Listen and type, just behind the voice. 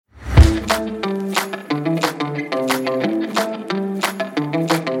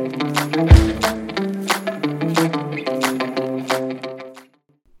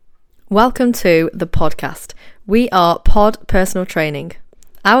Welcome to the podcast. We are Pod Personal Training.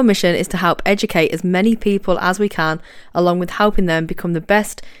 Our mission is to help educate as many people as we can, along with helping them become the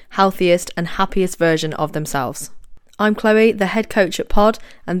best, healthiest and happiest version of themselves. I'm Chloe, the head coach at Pod,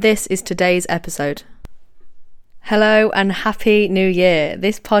 and this is today's episode. Hello and happy new year.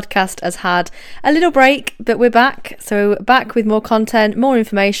 This podcast has had a little break, but we're back. So back with more content, more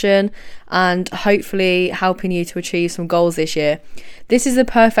information, and hopefully helping you to achieve some goals this year. This is the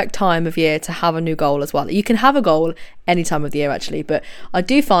perfect time of year to have a new goal as well. You can have a goal any time of the year actually, but I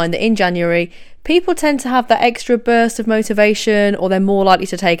do find that in January, people tend to have that extra burst of motivation, or they're more likely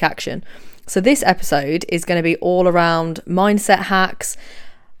to take action. So this episode is going to be all around mindset hacks.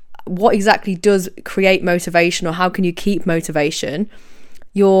 What exactly does create motivation, or how can you keep motivation,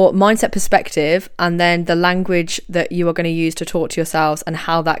 your mindset perspective, and then the language that you are going to use to talk to yourselves and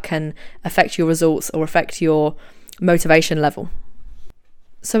how that can affect your results or affect your motivation level.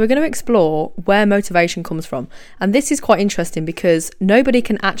 So we're going to explore where motivation comes from. And this is quite interesting because nobody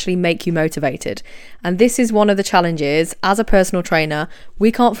can actually make you motivated. And this is one of the challenges as a personal trainer.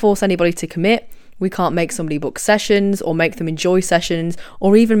 We can't force anybody to commit. We can't make somebody book sessions or make them enjoy sessions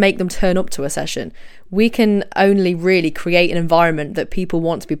or even make them turn up to a session. We can only really create an environment that people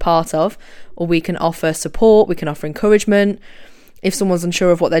want to be part of, or we can offer support, we can offer encouragement. If someone's unsure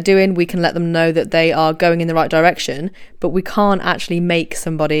of what they're doing, we can let them know that they are going in the right direction, but we can't actually make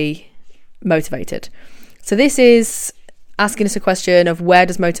somebody motivated. So this is asking us a question of where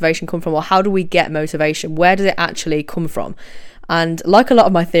does motivation come from, or how do we get motivation? Where does it actually come from? And like a lot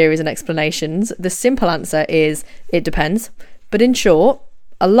of my theories and explanations, the simple answer is it depends. But in short,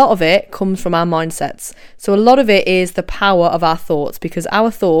 a lot of it comes from our mindsets. So a lot of it is the power of our thoughts, because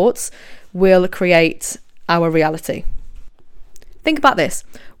our thoughts will create our reality. Think about this.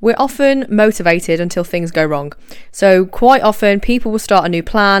 We're often motivated until things go wrong. So quite often people will start a new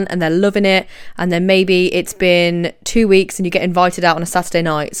plan and they're loving it, and then maybe it's been 2 weeks and you get invited out on a Saturday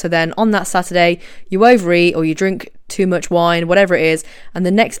night. So then on that Saturday you overeat or you drink too much wine, whatever it is, and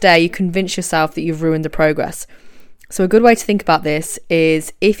the next day you convince yourself that you've ruined the progress. So a good way to think about this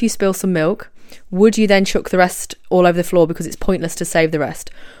is, if you spill some milk, would you then chuck the rest all over the floor because it's pointless to save the rest?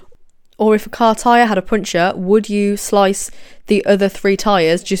 Or if a car tyre had a puncture, would you slice the other 3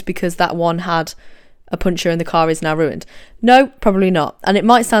 tyres just because that one had a puncture and the car is now ruined? No, probably not. And it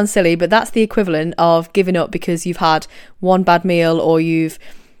might sound silly, but that's the equivalent of giving up because you've had one bad meal or you've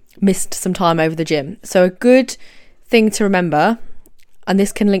missed some time over the gym. So a good thing to remember, and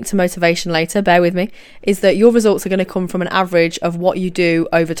this can link to motivation later, bear with me, is that your results are going to come from an average of what you do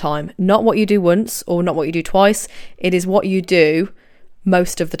over time. Not what you do once or not what you do twice. It is what you do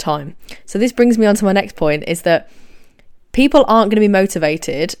most of the time. So this brings me on to my next point, is that people aren't going to be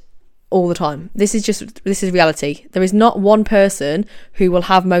motivated all the time. This is reality. There is not one person who will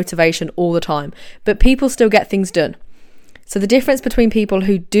have motivation all the time, but people still get things done. So the difference between people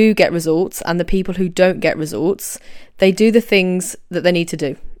who do get results and the people who don't get results, they do the things that they need to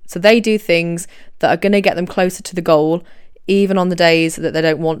do. So they do things that are going to get them closer to the goal, even on the days that they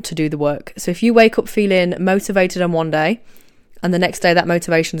don't want to do the work. So if you wake up feeling motivated on one day and the next day that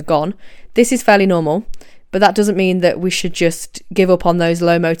motivation's gone, this is fairly normal, but that doesn't mean that we should just give up on those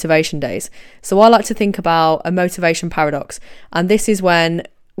low motivation days. So I like to think about a motivation paradox, and this is when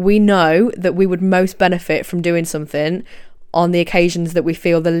we know that we would most benefit from doing something on the occasions that we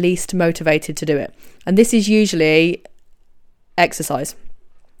feel the least motivated to do it. And this is usually exercise.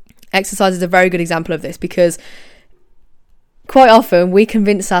 Exercise is a very good example of this, because quite often we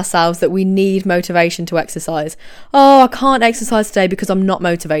convince ourselves that we need motivation to exercise. Oh, I can't exercise today because I'm not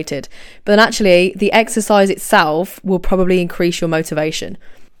motivated. But then actually the exercise itself will probably increase your motivation.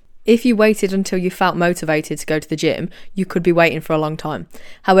 If you waited until you felt motivated to go to the gym, you could be waiting for a long time.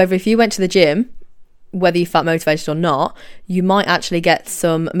 However, if you went to the gym, whether you felt motivated or not, you might actually get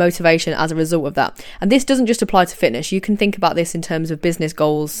some motivation as a result of that. And this doesn't just apply to fitness. You can think about this in terms of business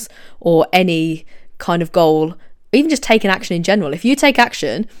goals or any kind of goal, even just taking action in general. If you take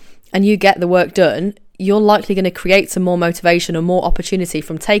action and you get the work done, you're likely going to create some more motivation or more opportunity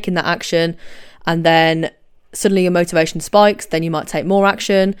from taking that action, and then suddenly your motivation spikes, then you might take more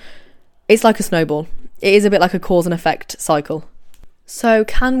action. It's like a snowball. It is a bit like a cause and effect cycle. So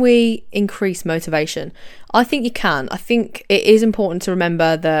can we increase motivation? I think you can. I think it is important to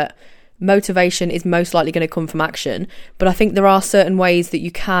remember that motivation is most likely going to come from action, but I think there are certain ways that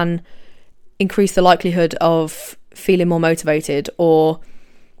you can increase the likelihood of feeling more motivated, or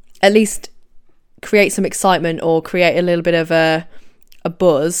at least create some excitement or create a little bit of a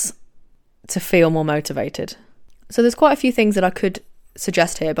buzz to feel more motivated. So there's quite a few things that I could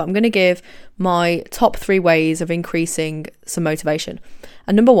suggest here, but I'm going to give my top 3 ways of increasing some motivation.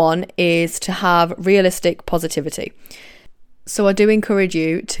 And number 1 is to have realistic positivity. So I do encourage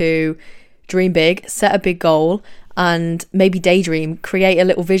you to dream big, set a big goal, and maybe daydream, create a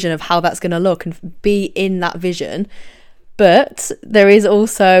little vision of how that's going to look and be in that vision. But there is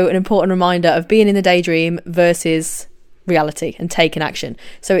also an important reminder of being in the daydream versus reality and taking action.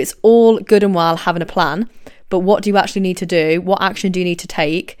 So it's all good and well having a plan, but what do you actually need to do? What action do you need to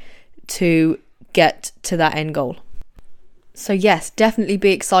take to get to that end goal? So yes, definitely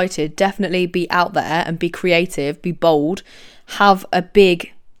be excited, definitely be out there and be creative, be bold, have a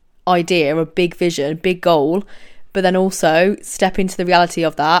big idea, a big vision, big goal, but then also step into the reality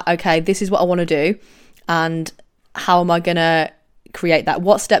of that. Okay, this is what I want to do, and how am I going to create that?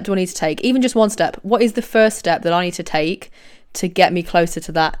 What step do I need to take? Even just one step. What is the first step that I need to take to get me closer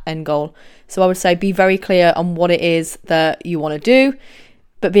to that end goal? So I would say be very clear on what it is that you want to do,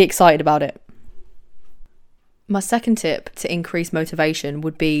 but be excited about it. My second tip to increase motivation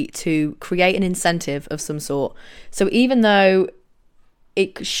would be to create an incentive of some sort. So even though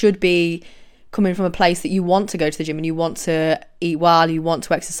it should be coming from a place that you want to go to the gym and you want to eat well, you want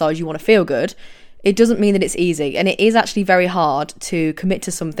to exercise, you want to feel good, it doesn't mean that it's easy. And it is actually very hard to commit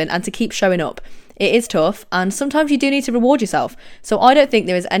to something and to keep showing up. It is tough, and sometimes you do need to reward yourself. So I don't think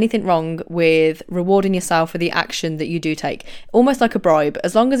there is anything wrong with rewarding yourself for the action that you do take. Almost like a bribe,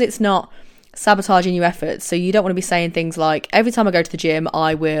 as long as it's not sabotaging your efforts. So you don't want to be saying things like, every time I go to the gym,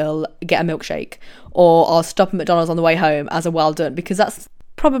 I will get a milkshake, or I'll stop at McDonald's on the way home as a well done, because that's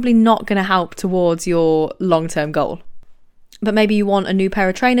probably not going to help towards your long-term goal. But maybe you want a new pair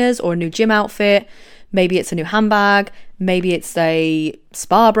of trainers or a new gym outfit. Maybe it's a new handbag. Maybe it's a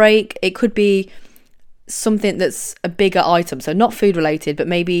spa break. It could be something that's a bigger item. So not food related, but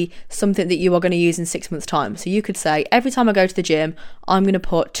maybe something that you are going to use in 6 months' time. So you could say, every time I go to the gym, I'm going to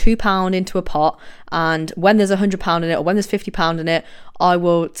put £2 into a pot. And when there's £100 in it, or when there's £50 in it, I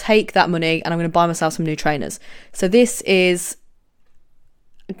will take that money and I'm going to buy myself some new trainers. So this is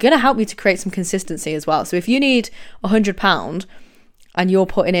going to help you to create some consistency as well. So if you need £100 and you're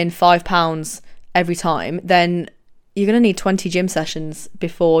putting in £5 every time, then you're going to need 20 gym sessions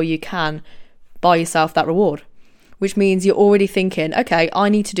before you can buy yourself that reward, which means you're already thinking, okay, I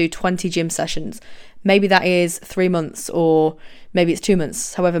need to do 20 gym sessions. Maybe that is 3 months, or maybe it's 2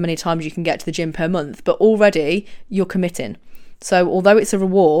 months, however many times you can get to the gym per month, but already you're committing. So although it's a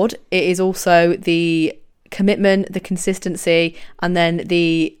reward, it is also the commitment, the consistency, and then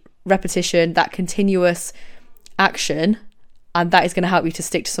the repetition, that continuous action, and that is going to help you to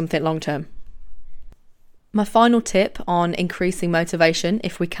stick to something long term. My final tip on increasing motivation,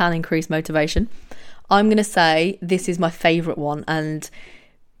 if we can increase motivation, I'm going to say this is my favourite one, and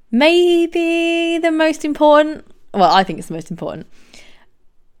maybe the most important. Well, I think it's the most important.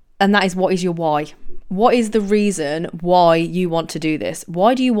 And that is, what is your why? What is the reason why you want to do this?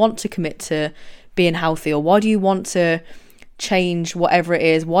 Why do you want to commit to being healthy, or why do you want to change whatever it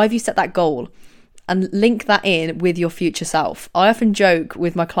is? Why have you set that goal? And link that in with your future self. I often joke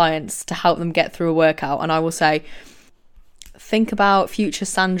with my clients to help them get through a workout, and I will say, think about future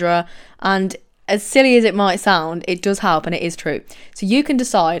Sandra. And as silly as it might sound, it does help, and it is true. So you can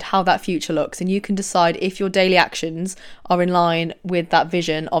decide how that future looks, and you can decide if your daily actions are in line with that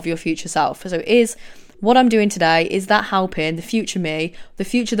vision of your future self. So is what I'm doing today, is that helping the future me, the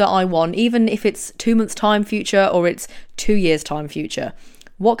future that I want, even if it's 2 months' time future or it's 2 years' time future?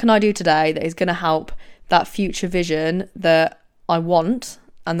 What can I do today that is going to help that future vision that I want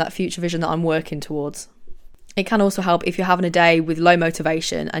and that future vision that I'm working towards? It can also help if you're having a day with low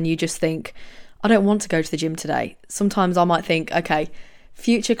motivation and you just think, I don't want to go to the gym today. Sometimes I might think, okay,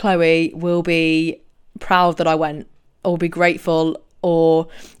 future Chloe will be proud that I went, or be grateful, or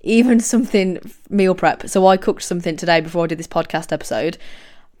even something meal prep. So I cooked something today before I did this podcast episode,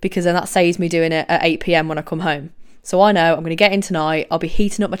 because then that saves me doing it at 8 p.m. when I come home. So I know I'm going to get in tonight, I'll be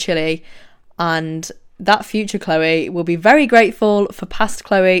heating up my chili, and that future Chloe will be very grateful for past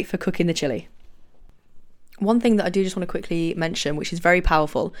Chloe for cooking the chili. One thing that I do just want to quickly mention, which is very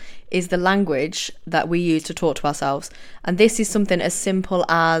powerful, is the language that we use to talk to ourselves. And this is something as simple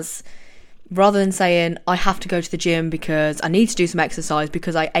as, rather than saying, I have to go to the gym because I need to do some exercise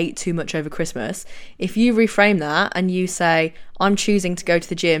because I ate too much over Christmas, if you reframe that and you say, I'm choosing to go to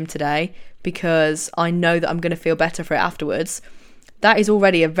the gym today because I know that I'm going to feel better for it afterwards, that is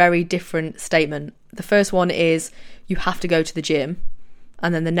already a very different statement. The first one is, you have to go to the gym.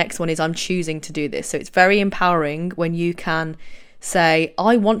 And then the next one is, I'm choosing to do this. So it's very empowering when you can say,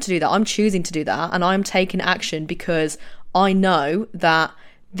 I want to do that, I'm choosing to do that, and I'm taking action because I know that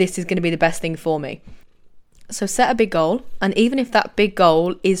this is going to be the best thing for me. So set a big goal, and even if that big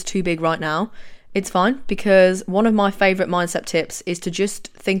goal is too big right now, it's fine, because one of my favourite mindset tips is to just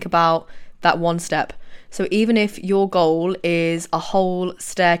think about that one step. So even if your goal is a whole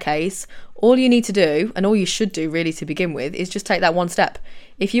staircase, all you need to do, and all you should do really to begin with, is just take that one step.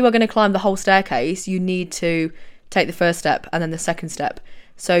 If you are going to climb the whole staircase, you need to take the first step and then the second step.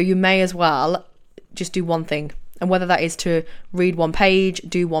 So you may as well just do one thing. And whether that is to read one page,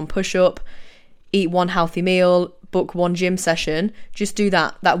 do one push-up, eat one healthy meal, book one gym session, just do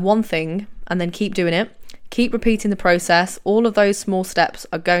that one thing and then keep doing it. Keep repeating the process. All of those small steps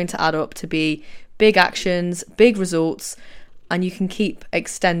are going to add up to be big actions, big results, and you can keep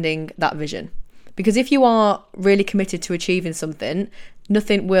extending that vision. Because if you are really committed to achieving something,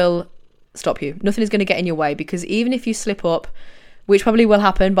 nothing will stop you. Nothing is going to get in your way, because even if you slip up, which probably will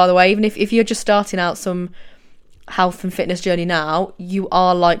happen, by the way, even if you're just starting out some health and fitness journey now, you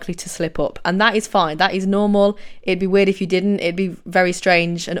are likely to slip up, and that is fine. That is normal. It'd be weird if you didn't. It'd be very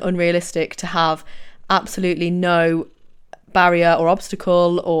strange and unrealistic to have absolutely no barrier or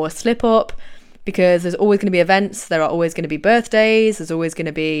obstacle or slip up, because there's always going to be events. There are always going to be birthdays. There's always going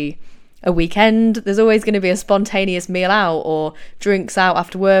to be a weekend. There's always going to be a spontaneous meal out or drinks out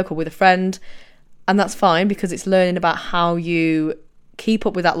after work or with a friend, and that's fine, because it's learning about how you keep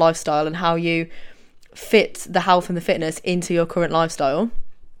up with that lifestyle and how you fit the health and the fitness into your current lifestyle.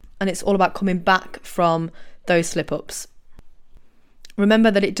 And it's all about coming back from those slip-ups.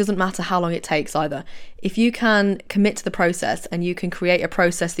 Remember that it doesn't matter how long it takes either. If you can commit to the process and you can create a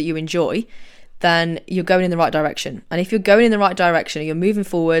process that you enjoy, then you're going in the right direction. And if you're going in the right direction and you're moving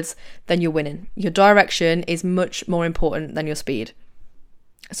forwards, then you're winning. Your direction is much more important than your speed.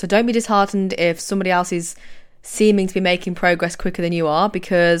 So don't be disheartened if somebody else is seeming to be making progress quicker than you are,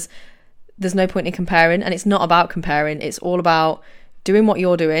 because there's no point in comparing, and it's not about comparing. It's all about doing what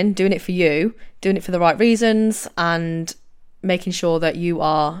you're doing it for you, doing it for the right reasons, and making sure that you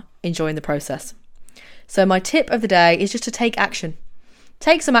are enjoying the process. So my tip of the day is just to take action.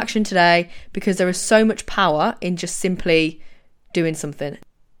 Take some action today, because there is so much power in just simply doing something.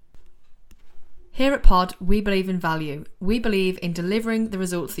 Here at Pod, we believe in value. We believe in delivering the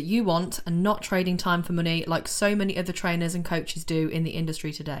results that you want and not trading time for money like so many other trainers and coaches do in the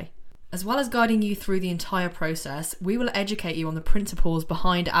industry today. As well as guiding you through the entire process, we will educate you on the principles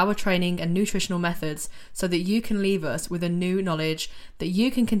behind our training and nutritional methods so that you can leave us with a new knowledge that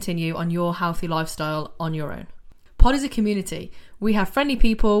you can continue on your healthy lifestyle on your own. Pod is a community. We have friendly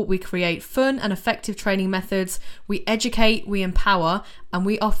people, we create fun and effective training methods, we educate, we empower, and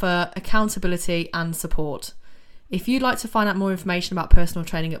we offer accountability and support. If you'd like to find out more information about personal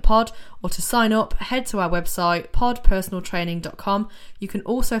training at Pod, or to sign up, head to our website, podpersonaltraining.com. You can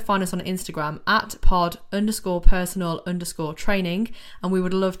also find us on Instagram at pod_personal_training, and we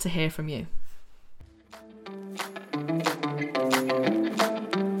would love to hear from you.